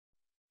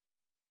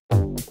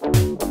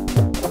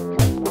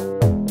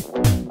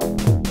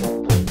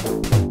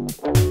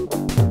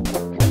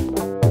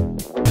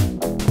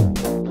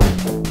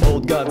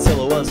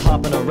was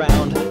hopping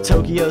around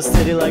Tokyo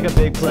City like a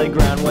big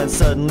playground, when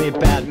suddenly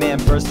Batman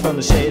burst from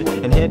the shade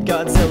and hit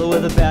Godzilla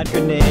with a bat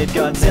grenade.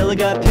 Godzilla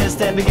got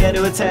pissed and began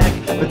to attack,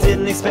 but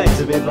didn't expect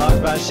to be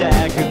blocked by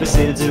Shaq, who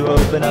proceeded to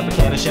open up a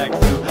can of Shaq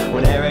Fu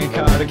when Aaron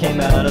Carter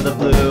came out of the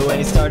blue and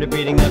he started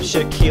beating up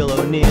Shaquille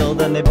O'Neal.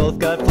 Then they both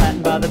got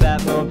flattened by the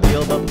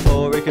Batmobile, but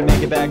before he could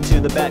make it back to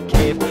the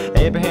Batcave,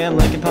 Abraham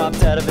Lincoln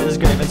popped out of his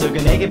grave and took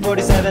an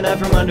AK-47 out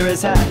from under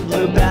his hat,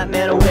 blew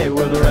Batman away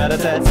with a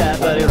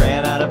rat-a-tat-tat. But he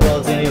ran out of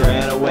bullets and he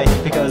ran away,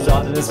 because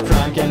Optimus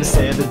Prime came to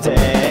save the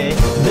day.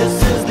 This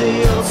is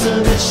the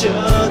ultimate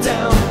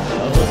showdown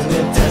of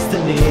ultimate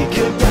destiny.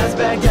 Good guys,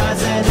 bad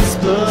guys, and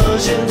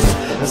explosions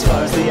as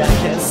far as the eye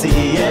can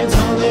see, and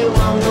only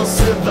one will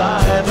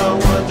survive. I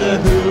wonder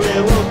who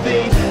it will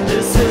be.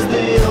 This is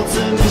the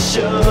ultimate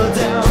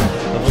showdown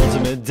of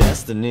ultimate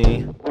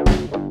destiny.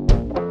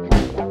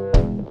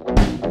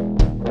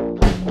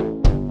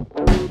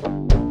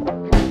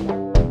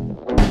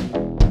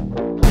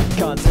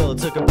 Godzilla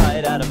took a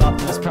bite out of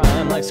Optimus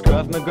Prime, like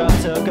Scruff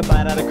McGruff took a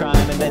bite out of crime.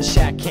 And then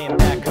Shaq came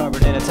back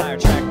covered in a tire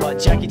track, but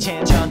Jackie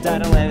Chan jumped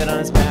out and landed on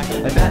his back.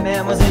 And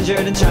Batman was injured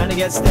and trying to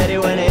get steady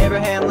when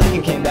Abraham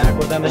Lincoln came back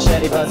with a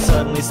machete, but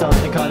suddenly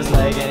something caught his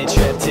leg and he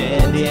tripped.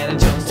 Indiana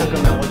Jones took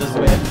him out with his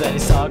whip. Then he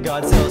saw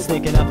Godzilla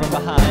sneaking up from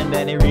behind,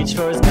 and he reached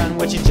for his gun,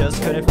 which he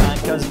just couldn't find,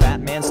 cause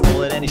Batman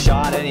stole it and he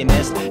shot and he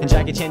missed, and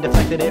Jackie Chan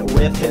deflected it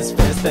with his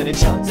fist. Then he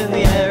jumped in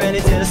the air and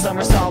he did a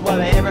somersault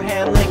while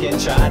Abraham Lincoln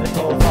tried to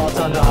pull vault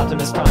onto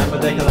Optimus Prime,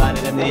 but they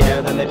collided in the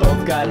air. Then they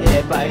both got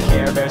hit by a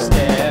Care Bear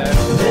stare.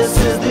 This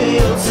is the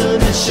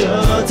ultimate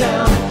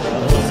showdown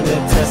of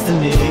ultimate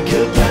destiny.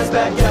 Good guys,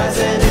 bad guys,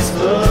 and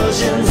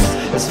explosions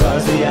as far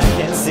as the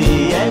eye can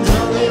see, and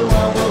only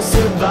one will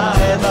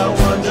survive. I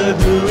wonder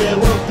who it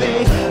will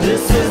be.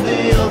 This is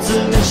the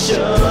ultimate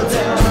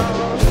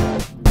showdown.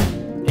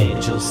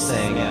 Angels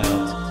sang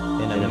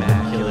out in an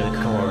immaculate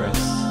chorus.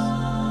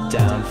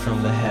 Down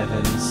from the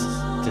heavens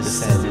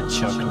descended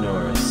Chuck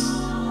Norris,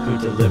 who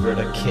delivered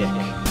a kick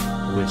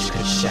which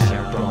could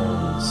shatter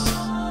bones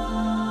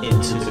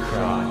into the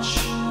crotch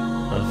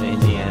of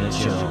Indiana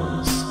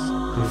Jones,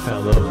 who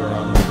fell over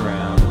on the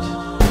ground,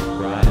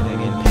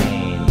 writhing in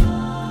pain,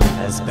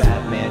 as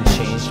Batman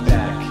changed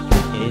back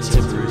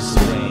into Bruce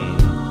Wayne.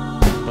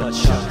 But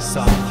Chuck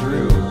saw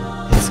through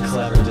his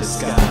clever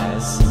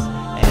disguise,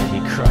 and he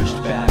crushed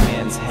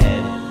Batman's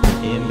head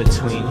in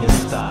between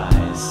his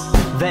thighs.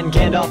 Then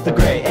Gandalf the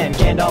Grey and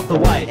Gandalf the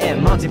White,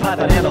 and Monty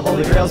Python and the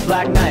Holy Grail's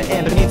Black Knight,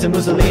 and Benito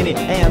Mussolini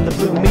and the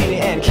Blue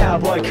Meanie, and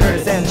Cowboy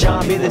Curtis and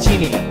John B. the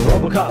Genie,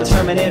 Robocop, the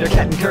Terminator,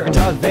 Captain Kirk and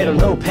Darth Vader,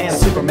 Lopan,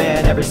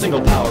 Superman, every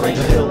single Power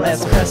Ranger, Bill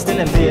S. Preston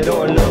and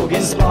Theodore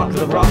Logan, Spock,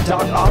 the Rock,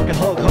 Doc Ock, and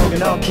Hulk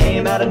Hogan all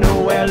came out of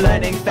nowhere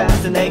lightning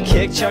fast, and they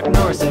kicked Chuck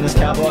Norris in his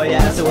cowboy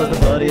ass. It was the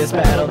bloodiest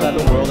battle that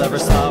the world ever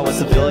saw, with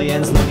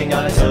civilians looking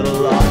on a total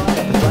law.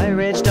 The fight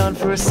raged on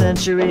for a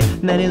century,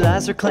 many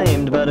lives were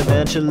claimed, but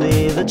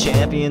eventually the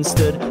champion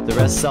stood. The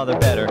rest saw their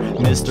better,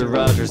 Mr.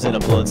 Rogers in a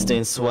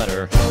bloodstained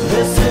sweater.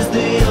 This is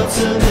the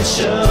ultimate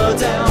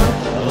showdown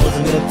of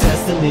ultimate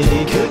destiny.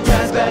 Good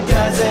guys, bad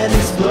guys, and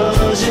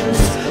explosions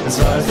as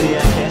far as the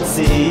eye can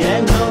see,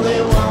 and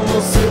only one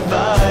will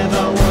survive.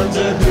 I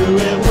wonder who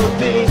it will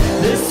be.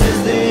 This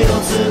is the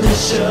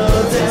ultimate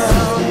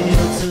showdown.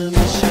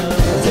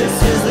 This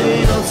is the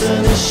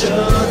ultimate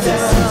showdown.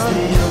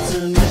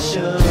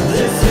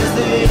 This is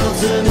the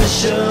ultimate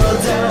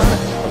showdown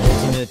of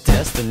ultimate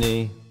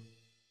destiny.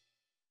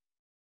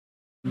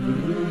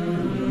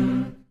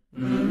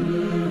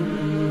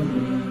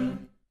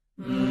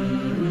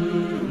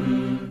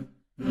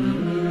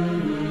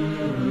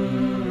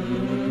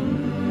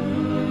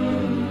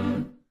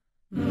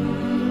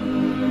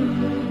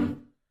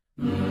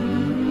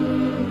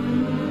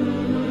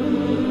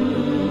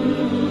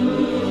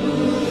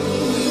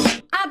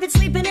 I've been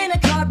sleeping in a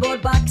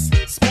cardboard box,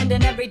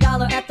 spending every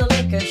dollar at the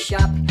liquor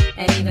shop,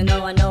 and even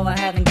though I know I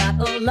haven't got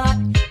a lot,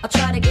 I'll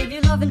try to give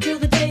you love until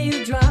the day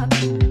you drop.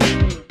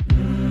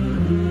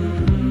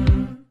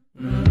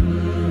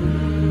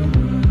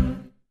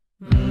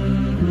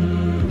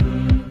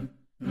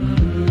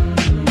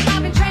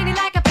 I've been training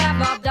like a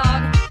Pavlov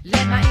dog,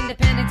 let my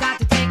independence out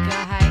to take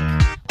a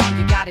hike. All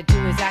you gotta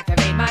do is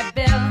activate my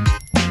bill,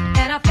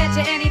 and I'll fetch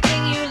you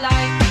anything you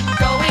like.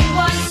 Going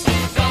once,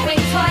 going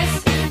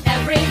twice,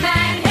 every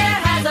man here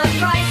has a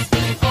price.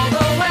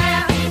 Over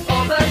where,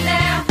 over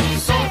there,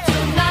 sold to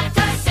not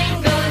a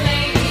single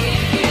lady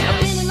in here. I've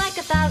been in like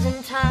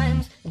 1,000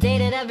 times,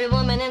 dated every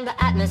woman in the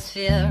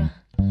atmosphere.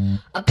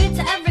 I've been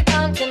to every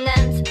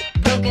continent,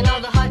 broken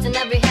all the hearts in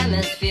every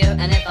hemisphere.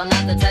 And if I'm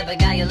not the type of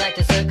guy you like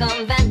to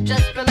circumvent,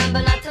 just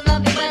remember not to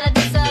love me when I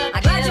disappear.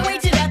 I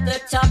graduated at the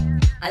top,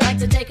 I like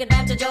to take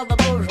advantage of the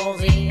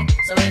bourgeoisie.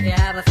 So if you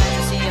have a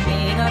fantasy of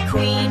being a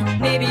queen,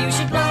 maybe you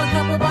should blow a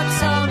couple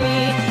bucks on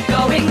me.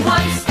 Going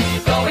once,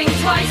 going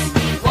twice,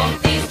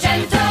 won't these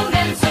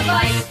gentlemen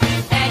suffice?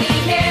 Any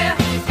here,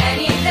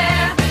 any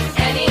there,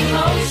 any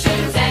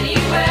motions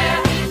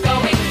anywhere.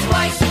 Going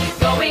twice,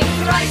 going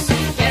thrice,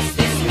 yes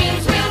this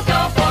means we'll go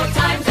 4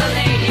 times a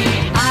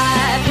lady.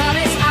 I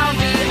promise I'll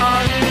be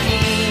all you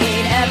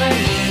need, ever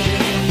need.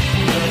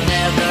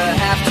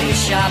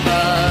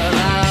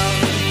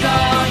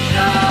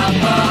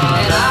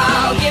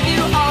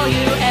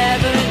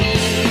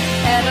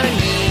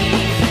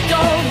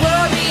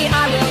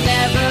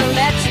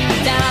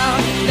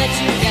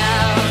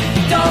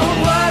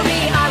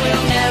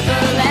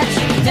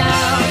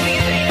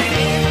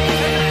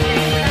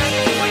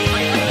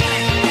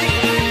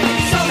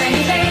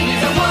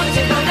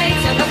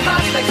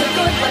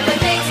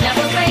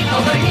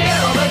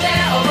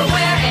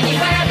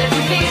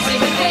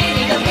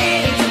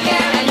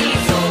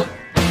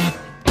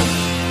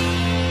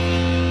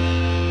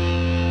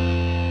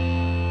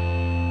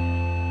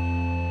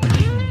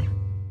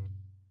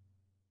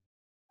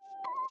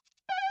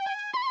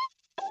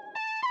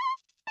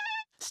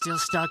 Still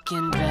stuck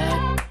in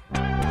bed,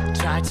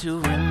 try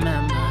to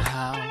remember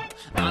how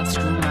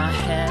unscrew my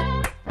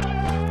head.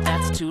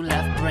 That's two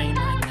left brain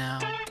right now.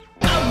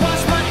 I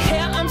wash my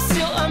hair, I'm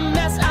still a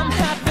mess. I'm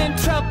having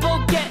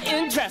trouble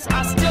getting dressed.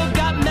 I still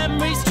got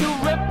memories to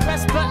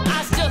repress, but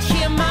I still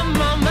hear my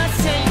mama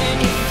saying,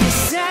 if you're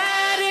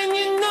sad and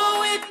you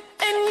know it,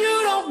 and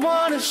you don't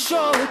wanna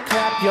show it,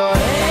 clap your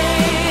hands.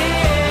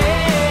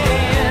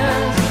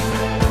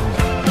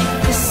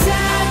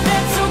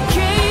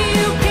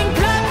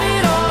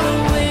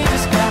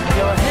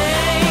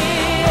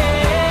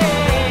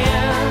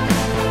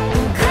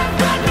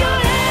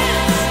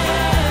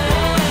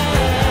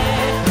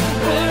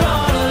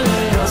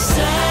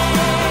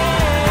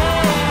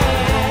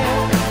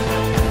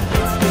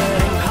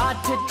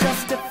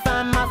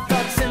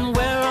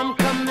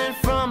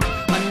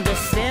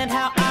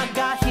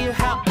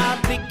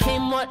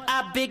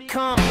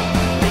 Become.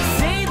 They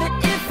say that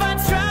if I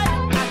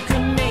tried, I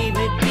could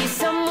maybe be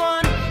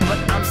someone, but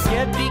I'm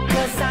scared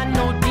because I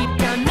know deep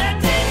down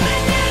that day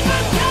may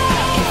never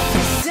come. If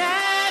you're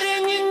sad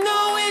and you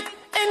know it,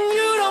 and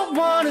you don't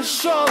wanna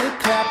show it,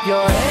 clap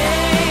your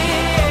hands.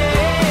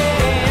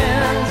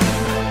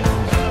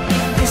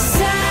 If you're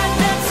sad,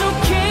 that's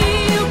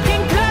okay, you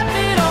can clap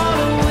it all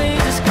away.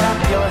 Just clap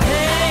your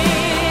hands.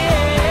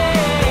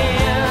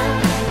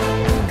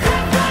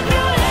 Clap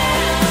your hands.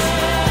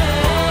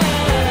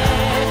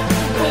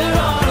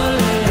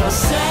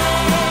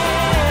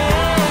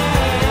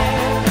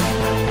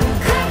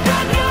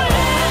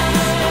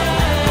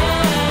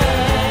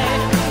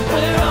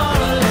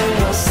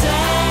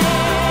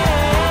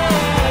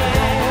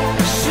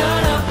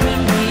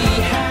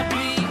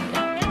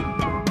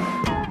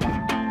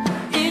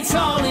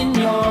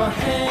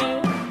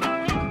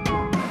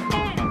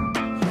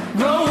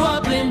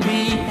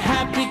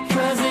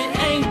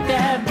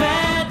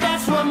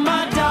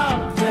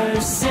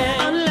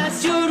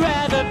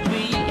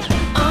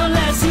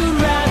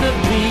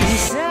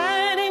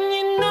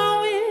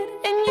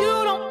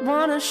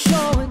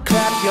 Show it,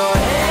 clap your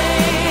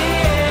hands.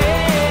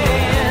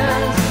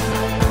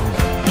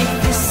 If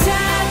you're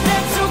sad,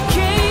 that's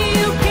okay,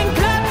 you can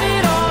clap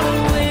it all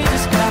away.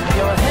 Just clap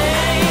your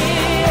hands.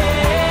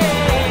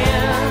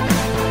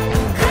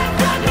 Clap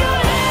your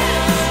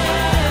hands.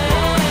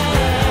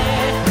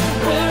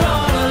 We're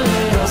all a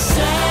little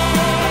sad.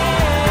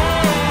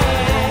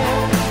 Clap your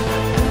hands.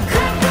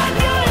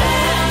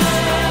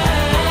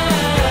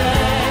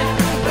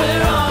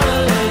 We're all a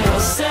little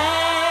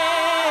sad.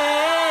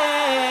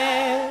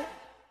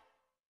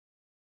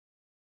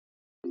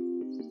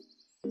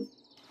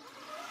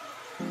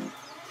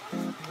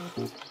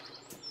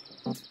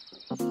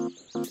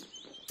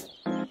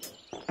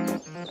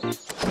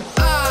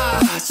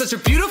 Such a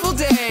beautiful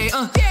day,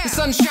 the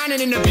sun's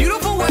shining in a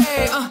beautiful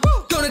way,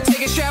 gonna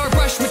take a shower,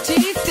 brush my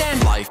teeth, then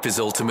life is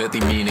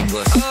ultimately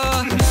meaningless.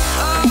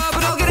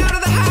 But I'll get out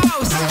of the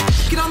house,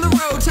 get on the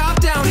road, top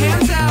down,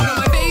 hands out, on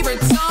my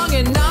favorite song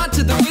and nod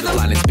to the rhythm. The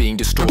planet is being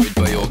destroyed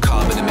by your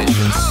carbon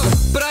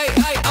emissions. But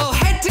I'll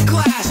head to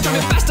class,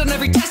 driving fast on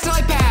every test till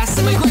I pass,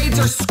 and my grades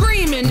are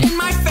screaming in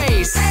my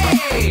face.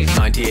 Hey!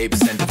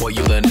 98% of what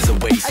you learn is a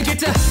waste. I get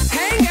to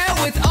hang out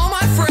with all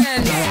my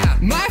friends. Yeah.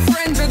 My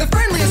friends are the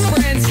friendliest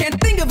friends. Can't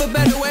think of a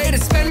better way to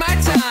spend my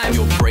time.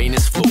 Your brain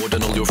is flawed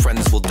and all your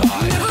friends will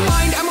die. Never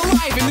mind, I'm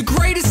alive in the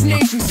greatest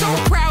nation. So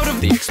proud of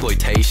the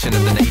exploitation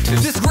of the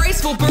natives. This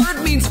graceful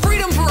bird means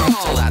freedom for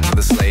all. Tell that to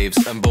the slaves,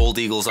 and bald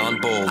eagles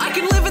aren't bald. I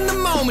can live in the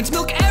moment,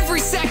 milk every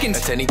second.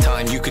 At any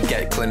time you could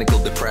get clinical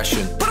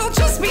depression. But I'll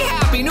just be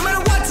happy no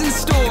matter what's in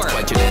store. It's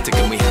quite genetic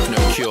and we have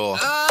no cure.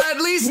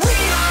 At least we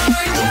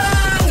are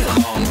young.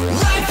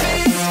 Life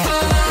is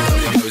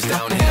fun. It goes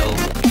downhill.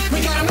 We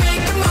gotta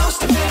make the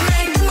most of it,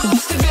 make the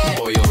most of it.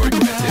 Or you'll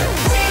regret it.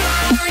 We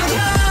are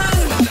young.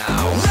 But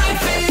now,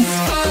 life is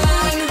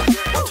fun.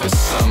 To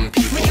some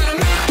people, we gotta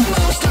make the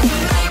most of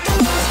it, make the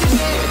most of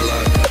it. good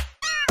luck.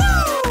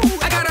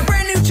 I got a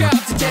brand new job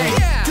today.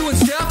 Yeah. Doing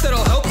stuff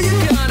that'll help the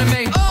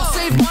economy. I'll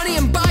save money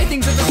and buy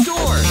things at the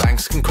store.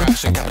 Banks can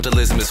crash and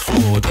capitalism is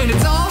flawed. And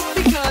it's all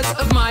because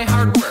of my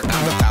hard work.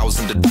 And the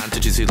 1,000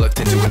 advantages you looked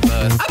into at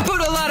birth. I put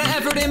a lot of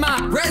effort in my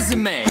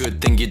resume.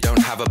 Good thing you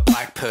don't have a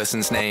black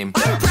person's name.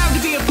 I'm proud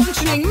to be a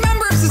functioning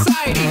member of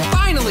society.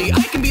 Finally,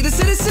 I can be the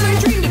citizen I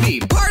dream to be.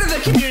 Part of the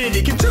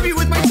community, contribute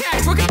with my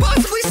tax. What could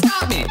possibly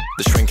stop me?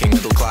 The shrinking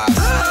middle class.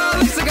 At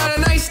least I got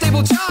a nice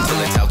stable job.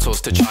 Till it's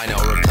outsourced to China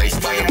or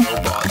replaced by a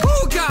robot.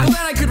 Oh god, well,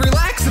 then I could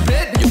relax a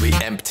bit. You'll be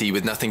empty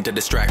with nothing to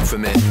distract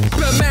from it.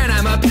 But man,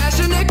 I'm a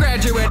passionate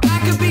graduate. I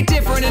could be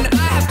different and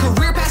I have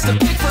career paths to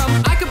pick from.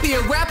 I could be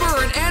a rapper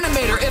or an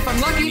animator if I'm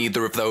lucky.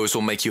 Neither of those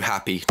will make you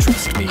happy,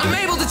 trust me. I'm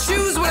able to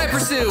choose what I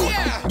pursue.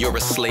 You're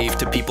a slave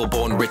to people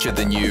born richer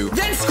than you.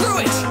 Then screw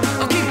it,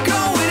 I'll keep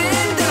going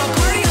in. Then I'll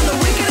party on the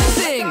weekend and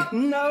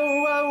sing. No,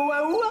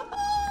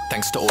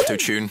 Thanks to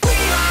auto-tune. We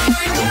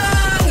are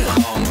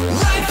young.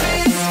 Life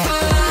is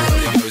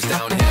fun. It goes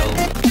downhill.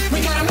 We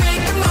gotta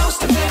make the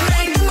most of it,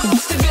 make the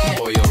most of it.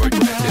 Or you'll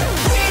regret it.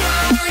 We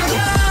are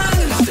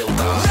young. Still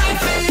die.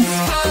 Life is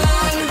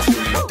fun.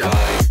 Until you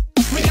die.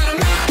 We gotta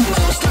make the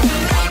most of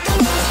it, make the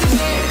most of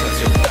it. 'Cause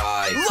you'll die.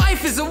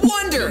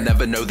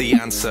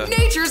 cancer.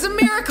 Nature's a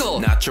miracle.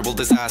 Natural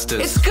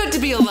disasters. It's good to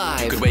be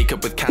alive. Could wake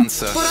up with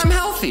cancer. But I'm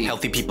healthy.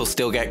 Healthy people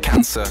still get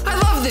cancer. I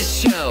love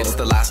this show. It's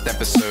the last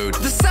episode.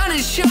 The sun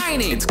is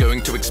shining. It's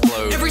going to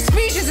explode. Every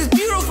species is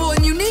beautiful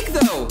and unique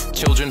though.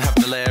 Children have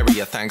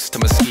malaria thanks to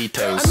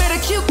mosquitoes. I met a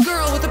cute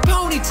girl with a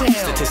ponytail.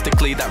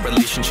 Statistically, that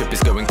relationship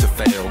is going to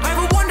fail. I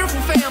have a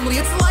wonderful family.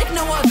 It's like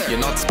no other. You're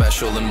not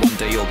special, and one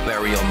day you'll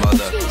bury your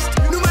mother.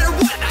 No matter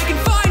what, I can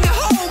find a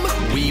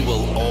home. We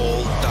will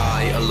all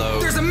die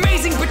alone. There's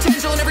amazing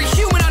potential in every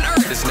human on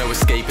Earth. There's no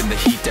escaping the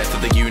heat death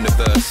of the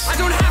universe. I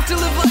don't have to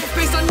live life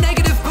based on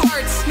negative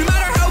parts. No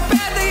matter how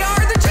bad they are,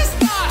 they're just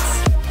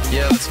thoughts.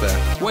 Yeah, that's fair.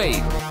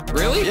 Wait,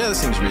 really? Yeah, that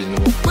seems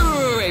reasonable.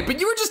 Wait, but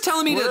you were just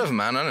telling me to... Whatever,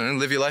 man. I don't know.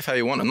 Live your life how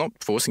you want. I'm not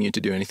forcing you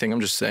to do anything.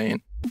 I'm just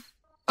saying.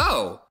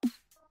 Oh.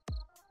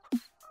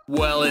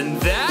 Well, in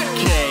that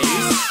case...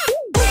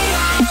 We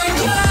are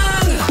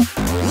young!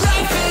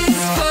 Life is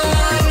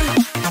fun!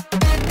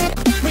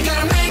 We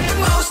gotta make the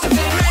most of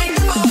it, make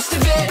the most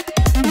of it!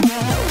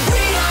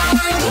 We are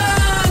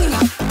young!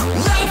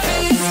 Life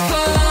is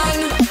fun!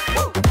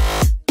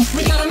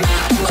 We gotta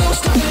make the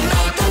most of it,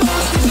 make the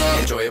most of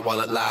it! Enjoy it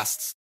while it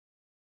lasts.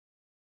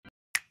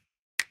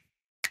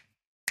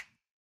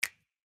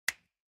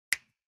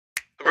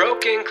 A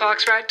broken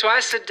clock's right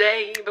twice a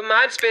day, but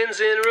mine spins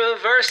in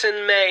reverse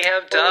and may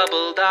have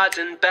doubled odds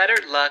and better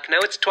luck. Now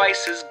it's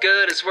twice as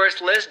good as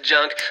worthless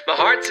junk. My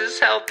heart's as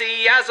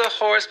healthy as a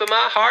horse, but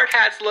my hard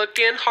hat's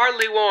looking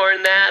hardly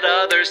worn. That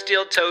other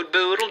steel-toed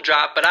boot'll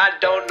drop, but I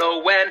don't know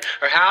when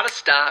or how to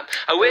stop.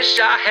 I wish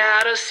I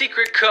had a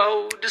secret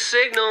code to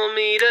signal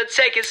me to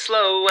take it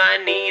slow. I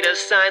need a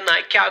sign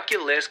like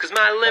calculus, cause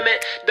my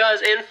limit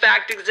does in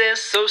fact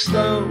exist. So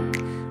slow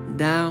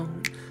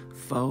down,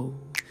 focus,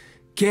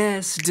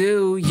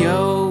 do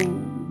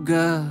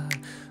yoga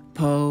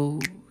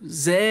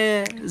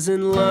poses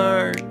and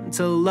learn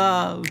to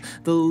love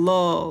the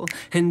lull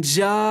and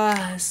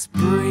just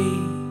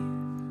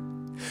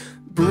breathe,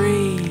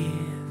 breathe,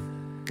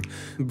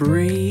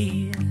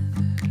 breathe.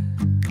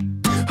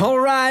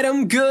 Alright,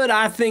 I'm good,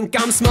 I think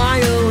I'm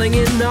smiling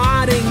and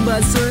nodding,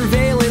 but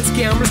surveillance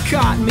cameras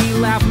caught me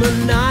laugh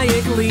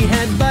maniacally,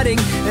 headbutting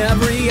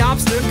every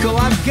obstacle.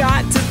 I've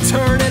got to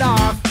turn it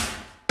off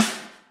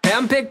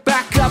and pick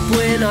back up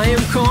when I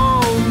am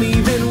calm,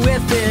 even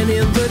with an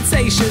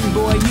invitation.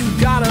 Boy,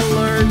 you gotta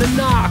learn to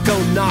knock,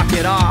 oh knock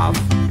it off.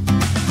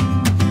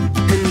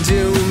 And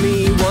do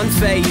me one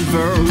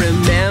favor,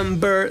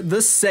 remember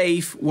the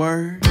safe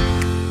word.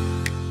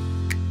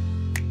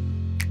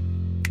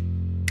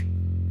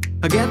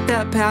 I get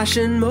that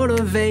passion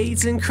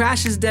motivates and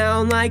crashes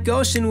down like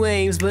ocean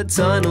waves, but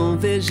tunnel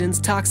vision's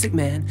toxic,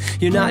 man.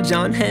 You're not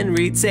John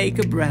Henry, take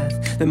a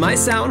breath. That might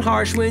sound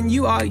harsh when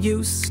you are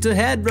used to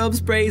head rub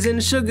sprays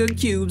and sugar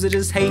cubes. I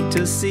just hate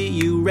to see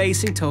you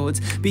racing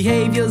towards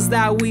behaviors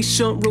that we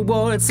shouldn't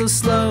reward. So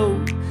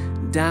slow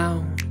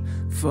down,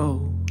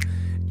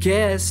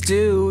 focus,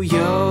 do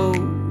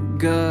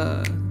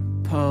yoga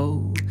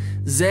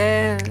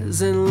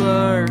poses and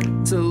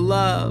learn to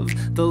love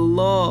the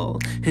lull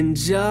and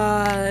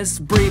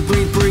just breathe,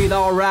 breathe, breathe.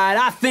 Alright,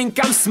 I think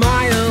I'm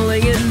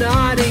smiling and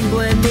nodding,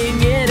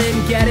 blending in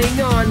and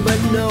getting on, but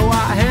no,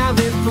 I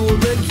haven't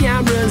fooled the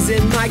cameras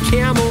in my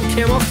camel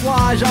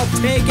camouflage. I'll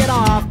take it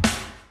off,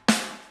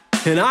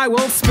 and I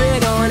won't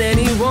spit on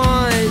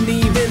anyone,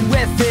 even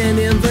with an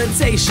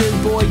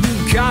invitation. Boy,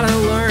 you gotta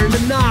learn to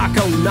knock,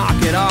 oh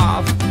knock it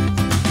off.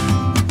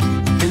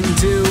 And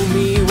do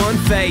me one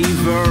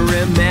favor,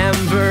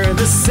 remember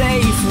the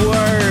safe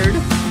word.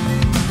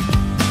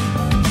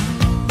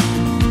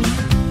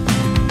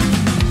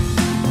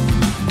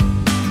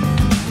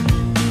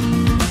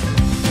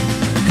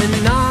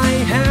 And I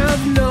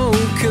have no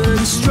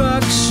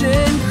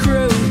construction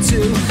crew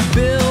to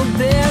build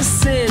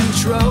this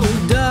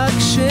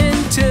introduction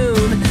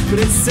tune, but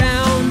it's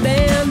sound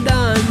and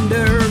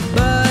under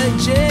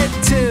budget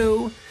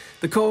too.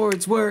 The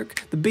chords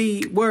work, the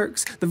beat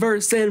works, the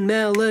verse and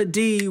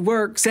melody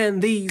works,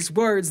 and these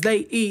words, they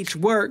each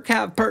work,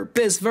 have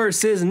purpose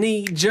versus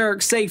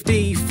knee-jerk.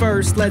 Safety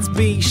first, let's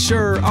be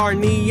sure our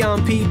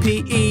neon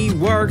PPE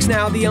works.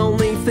 Now the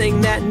only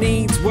thing that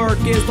needs work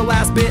is the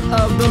last bit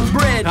of the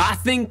bridge. I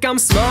think I'm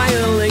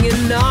smiling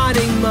and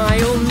nodding,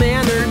 my old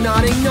manner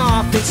nodding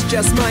off. It's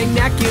just my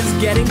neck is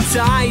getting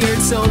tired,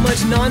 so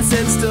much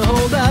nonsense to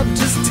hold up,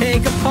 just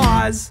take a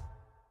pause.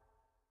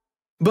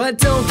 But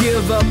don't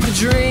give up the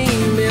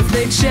dream. If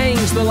they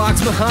change the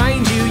locks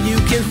behind you, you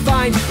can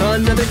find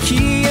another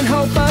key and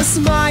hope a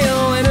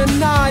smile and a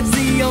nod's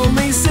the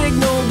only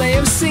signal they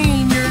have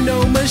seen. You're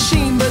no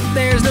machine, but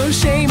there's no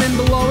shame in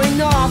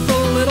blowing off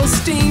a little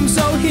steam.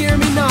 So hear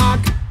me knock,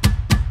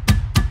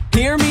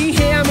 hear me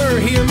hammer,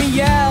 hear me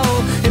yell.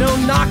 And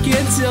don't knock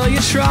it till you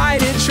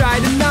tried it,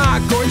 tried to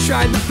knock or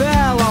tried the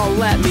bell. Oh,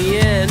 let me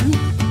in.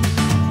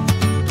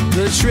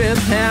 The trip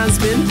has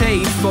been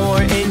paid for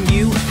and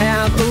you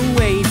have a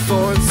wait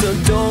for it, so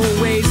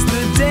don't waste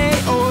the day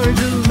or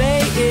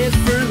delay it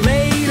for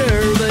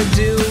later. But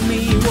do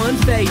me one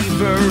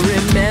favor,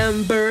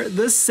 remember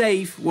the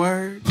safe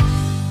word.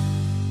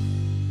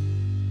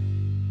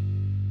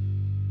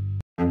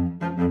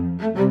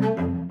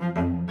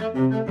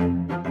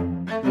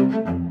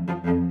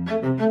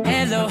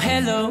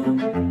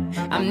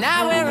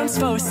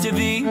 supposed to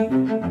be.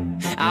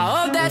 I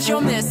hope that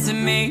you're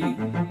missing me,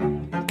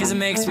 'cause it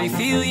makes me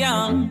feel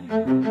young.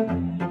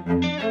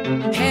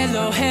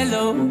 Hello,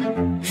 hello.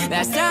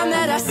 Last time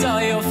that I saw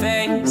your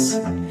face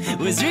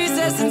was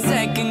recess in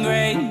second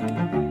grade,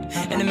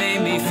 and it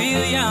made me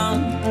feel young.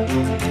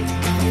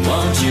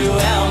 Won't you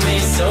help me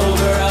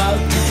sober up?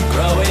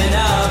 Growing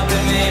up,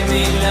 it made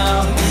me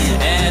numb,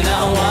 and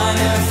I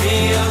wanna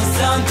feel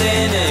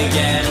something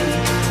again.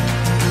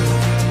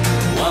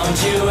 Won't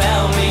you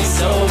help me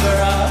sober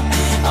up?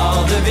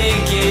 All the big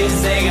kids,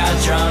 they got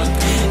drunk,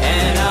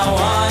 and I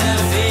wanna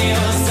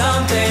feel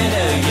something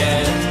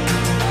again.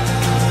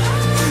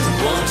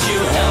 Won't you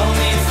help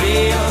me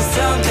feel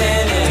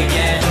something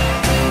again?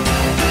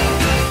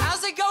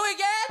 How's it go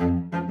again?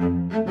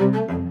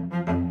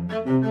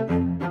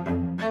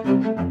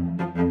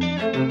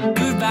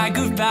 Goodbye,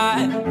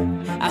 goodbye.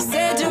 I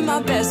said to my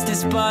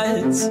bestest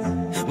buds,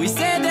 we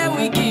said that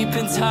we keep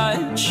in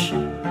touch,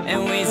 and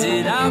we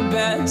did our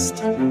best.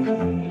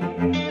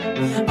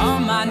 All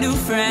my new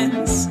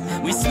friends,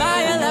 we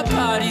smile at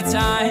party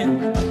time,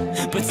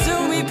 but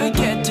soon we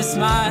forget to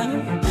smile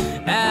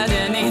at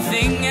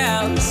anything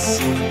else.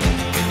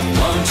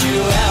 Won't you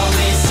help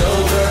me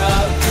sober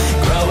up?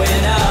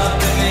 Growing up,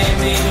 it made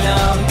me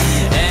numb,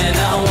 and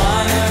I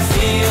wanna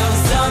feel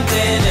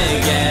something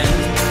again.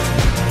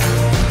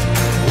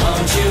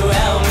 Won't you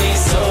help me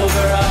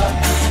sober up?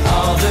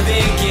 All the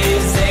big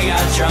kids, they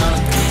got drunk,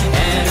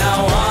 and I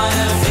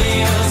wanna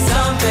feel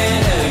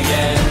something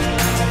again.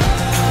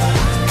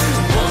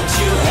 Won't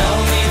you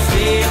help me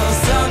feel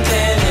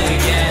something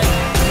again?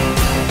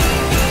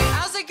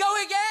 How's it go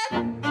again?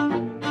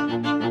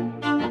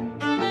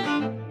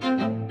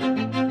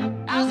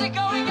 How's it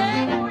go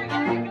again?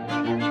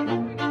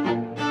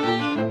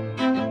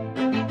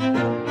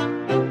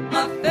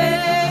 My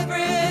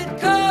favorite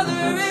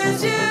color is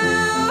you.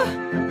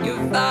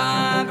 You're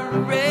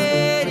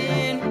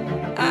vibrating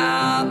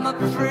out my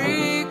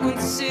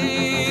frequency.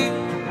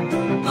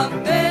 My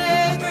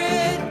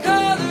favorite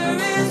color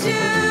is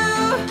you.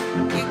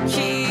 You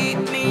keep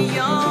me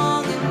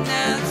young, and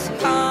that's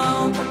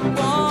how I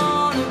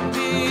wanna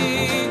be.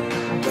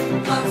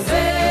 My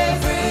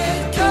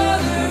favorite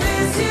color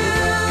is you.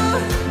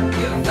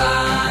 You're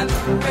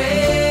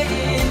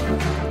vibrating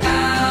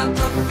out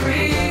my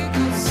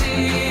frequency.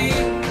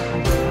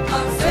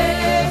 My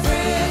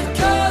favorite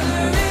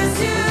color is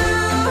you.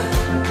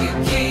 You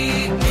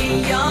keep me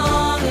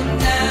young, and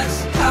that's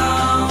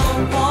how I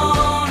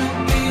wanna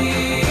be.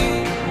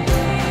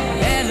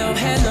 Hello,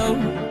 hello.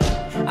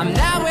 I'm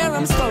not where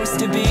I'm supposed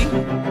to be.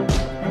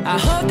 I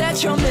hope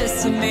that you're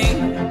missing me,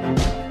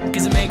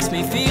 'cause it makes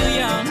me feel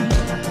young.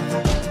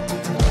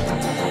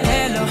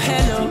 Hello,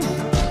 hello.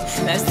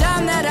 Last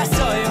time that I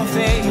saw your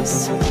face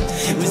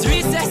was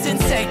recess in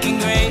second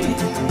grade,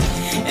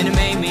 and it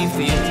made me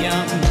feel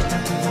young.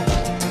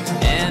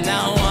 And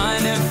I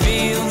wanna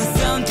feel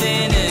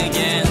something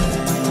again.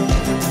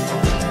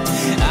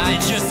 I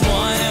just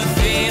wanna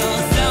feel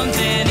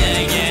something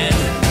again.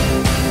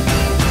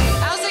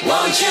 How's it going?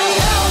 Won't you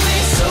help me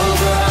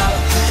sober up?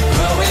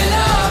 Growing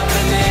up,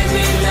 it made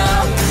me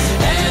numb,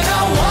 and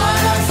I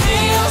wanna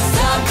feel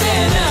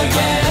something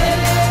again.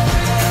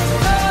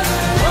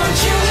 Won't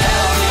you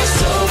help me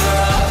sober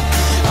up?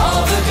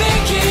 All the big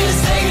kids,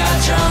 they got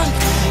drunk,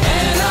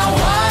 and I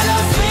wanna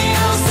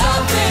feel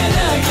something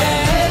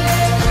again.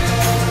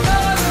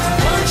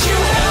 Won't you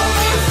help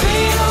me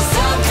feel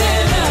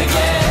something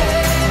again?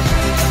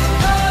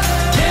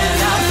 Can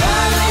I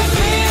finally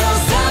feel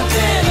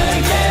something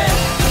again?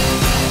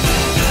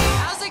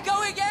 How's it go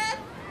again?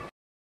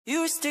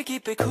 Used to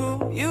keep it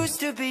cool, used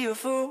to be a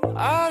fool,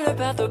 all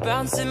about the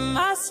bounce in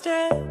my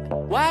step.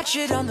 Watch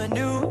it on the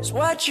news,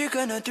 what you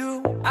gonna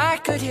do? I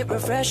could hit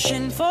refresh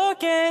and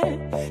forget.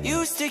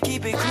 Used to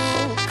keep it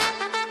cool.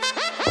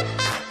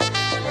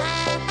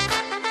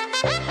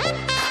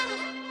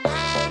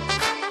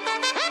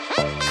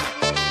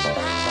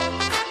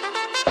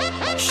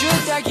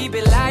 Should I keep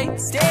it light,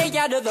 stay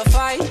out of the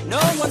fight?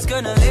 No one's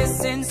gonna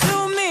listen to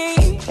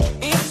me.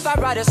 If I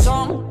write a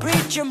song,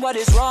 preaching what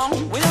is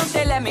wrong, will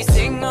they let me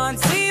sing on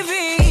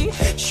TV?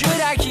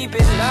 Should I keep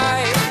it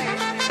light?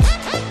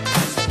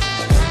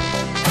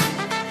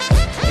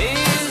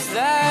 Is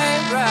that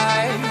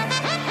right?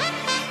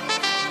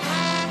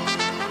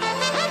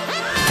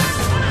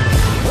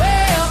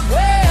 Way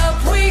up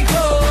we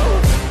go.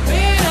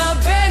 Been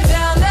up and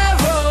down that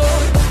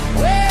road.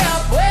 Way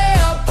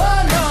up,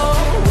 oh no.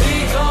 We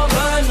gon'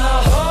 burn the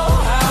whole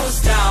house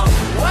down.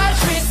 Watch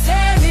me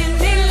standing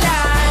in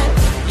line.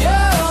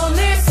 You're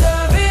only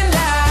serving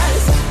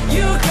lies.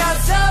 You got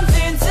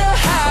something to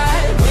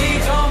hide. We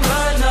gon'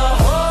 burn the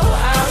whole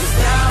house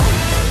down.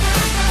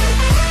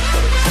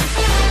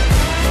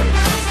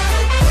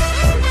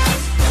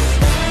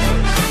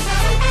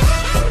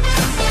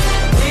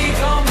 We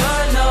gon'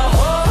 burn the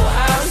whole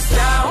house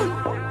down.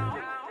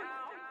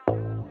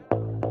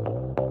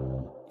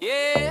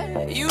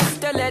 Yeah,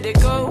 used to let it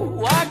go.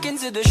 Walk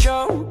into the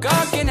show,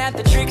 gawking at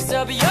the tricks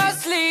up your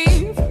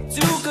sleeve.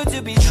 Too good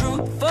to be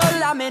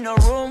truthful, I'm in a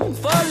room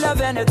full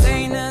of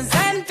entertainers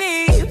and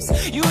thieves.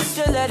 used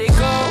to let it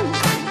go.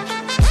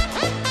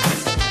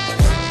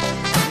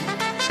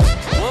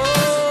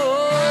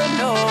 Oh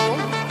no.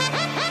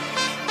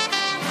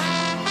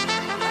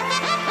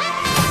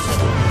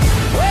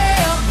 Way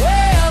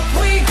up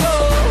we go.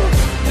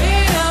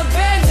 Been up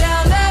and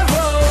down that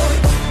road.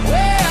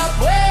 Way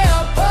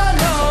up, oh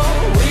no.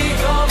 We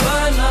gon'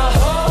 burn the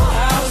whole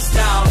house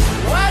down.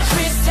 Watch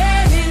me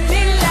standing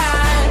in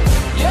line.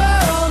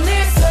 You're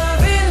only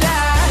serving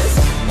lies.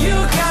 You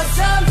got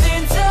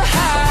something to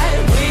hide.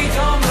 We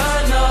gon'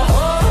 burn the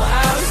whole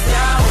house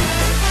down.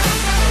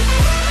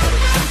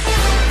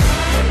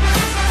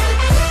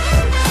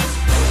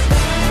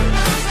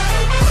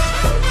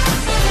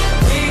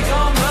 We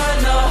gon' burn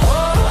the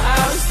whole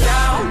house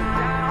down.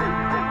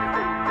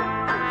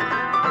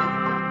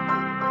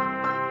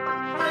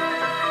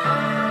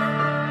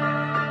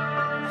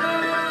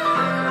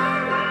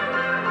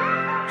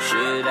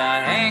 Should I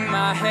hang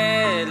my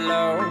head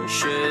low?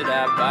 Should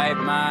I bite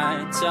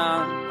my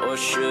tongue? Or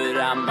should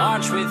I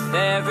march with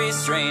every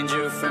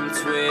stranger from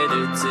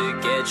Twitter to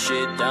get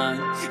shit done?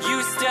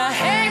 Used to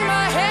hang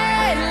my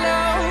head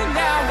low,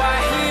 now I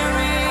hear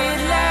it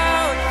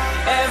loud.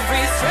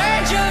 Every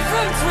stranger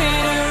from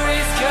Twitter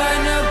is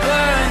gonna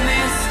burn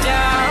this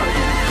down.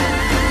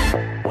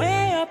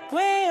 Way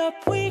up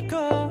we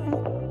go.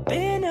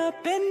 Been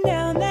up and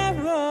down that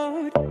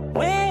road.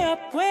 Way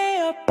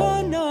up,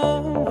 oh no.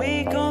 We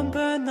gon'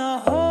 burn the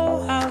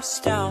whole house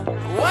down.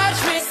 Watch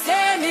me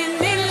standing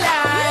in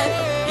line.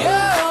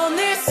 You're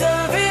only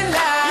serving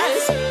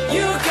lies.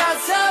 You got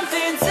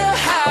something to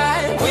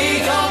hide. We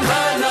gon'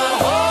 burn the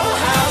whole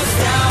house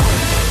down.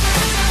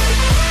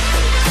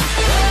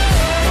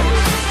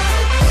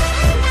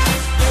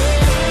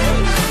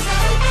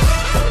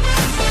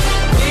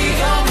 We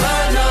gon'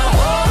 burn the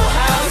whole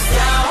house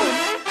down.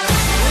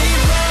 We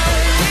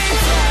burn it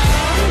down.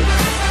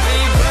 We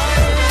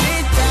burn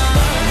it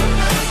down.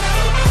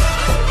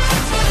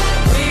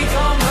 We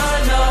gon'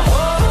 burn the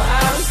whole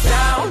house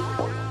down.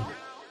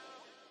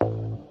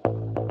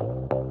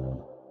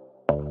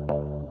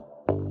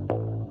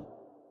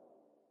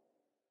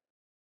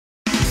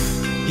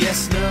 Yes,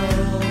 no,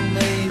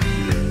 maybe.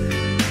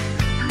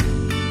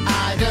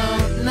 I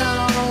don't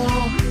know.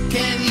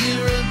 Can you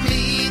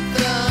repeat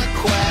the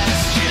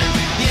question?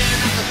 You're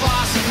not the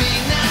boss of me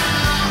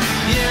now.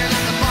 You're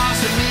not the boss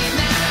of me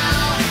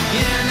now.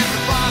 You're not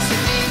the boss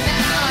of me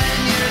now,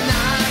 and you're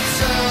not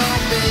so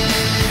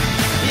big.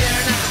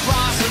 You're not the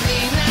boss of me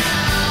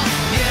now.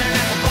 You're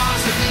not the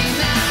boss of me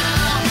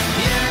now.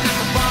 You're not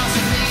the boss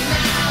of me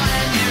now,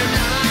 and you're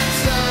not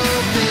so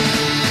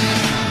big.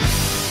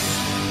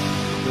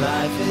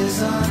 Life is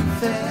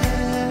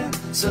unfair,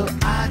 so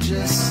I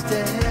just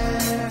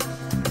stare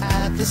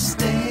at the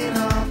stain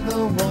on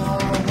the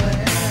wall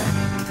where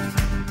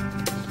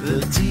the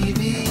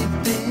TV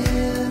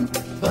been.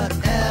 But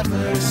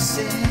ever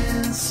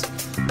since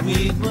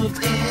we've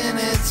moved in,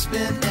 it's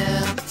been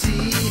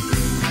empty.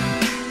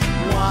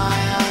 Why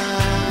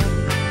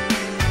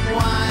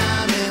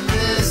I'm in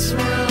this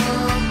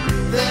room,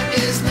 there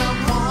is no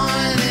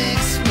point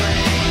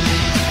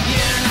explaining.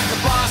 You're not the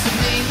boss of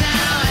me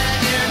now, and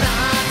you're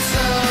not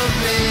so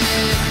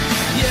big.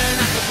 You're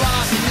not the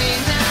boss of me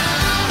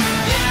now.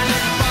 You're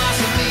not the boss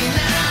of me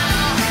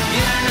now.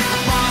 You're not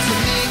the boss of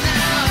me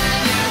now,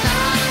 and you're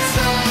not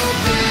so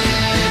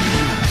big.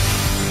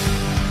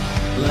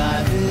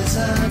 Life is a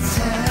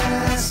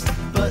test,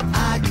 but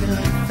I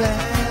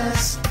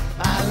confess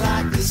I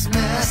like this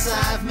mess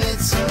I've made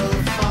so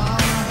far.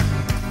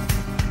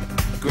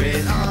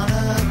 Great on